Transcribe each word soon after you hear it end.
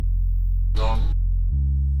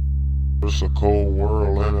It's a cold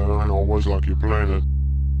world and it ain't always like you planned it.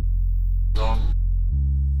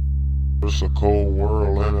 It's a cold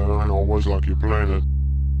world and it ain't always like you planned it.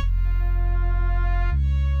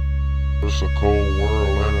 It's a cold world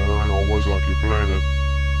and it ain't always like you planned it.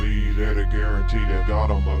 Be there to guarantee that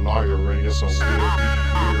God I'm a liar, and yes I will be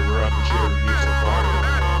here riding chariots of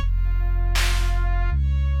fire.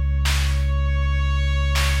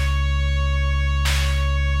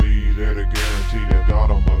 Be there to guarantee that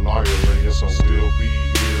God I'm a liar, and yes I will be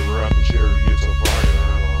here riding chariots of fire.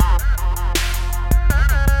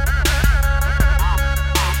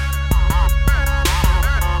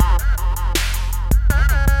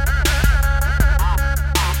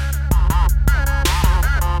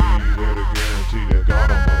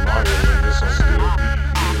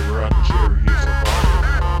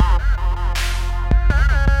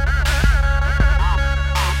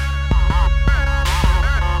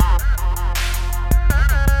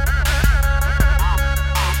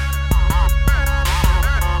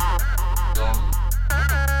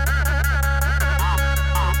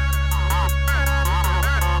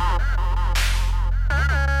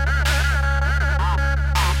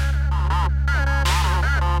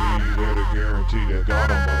 That God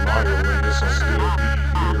I'm a liar, and yes I still be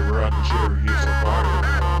here riding chariots.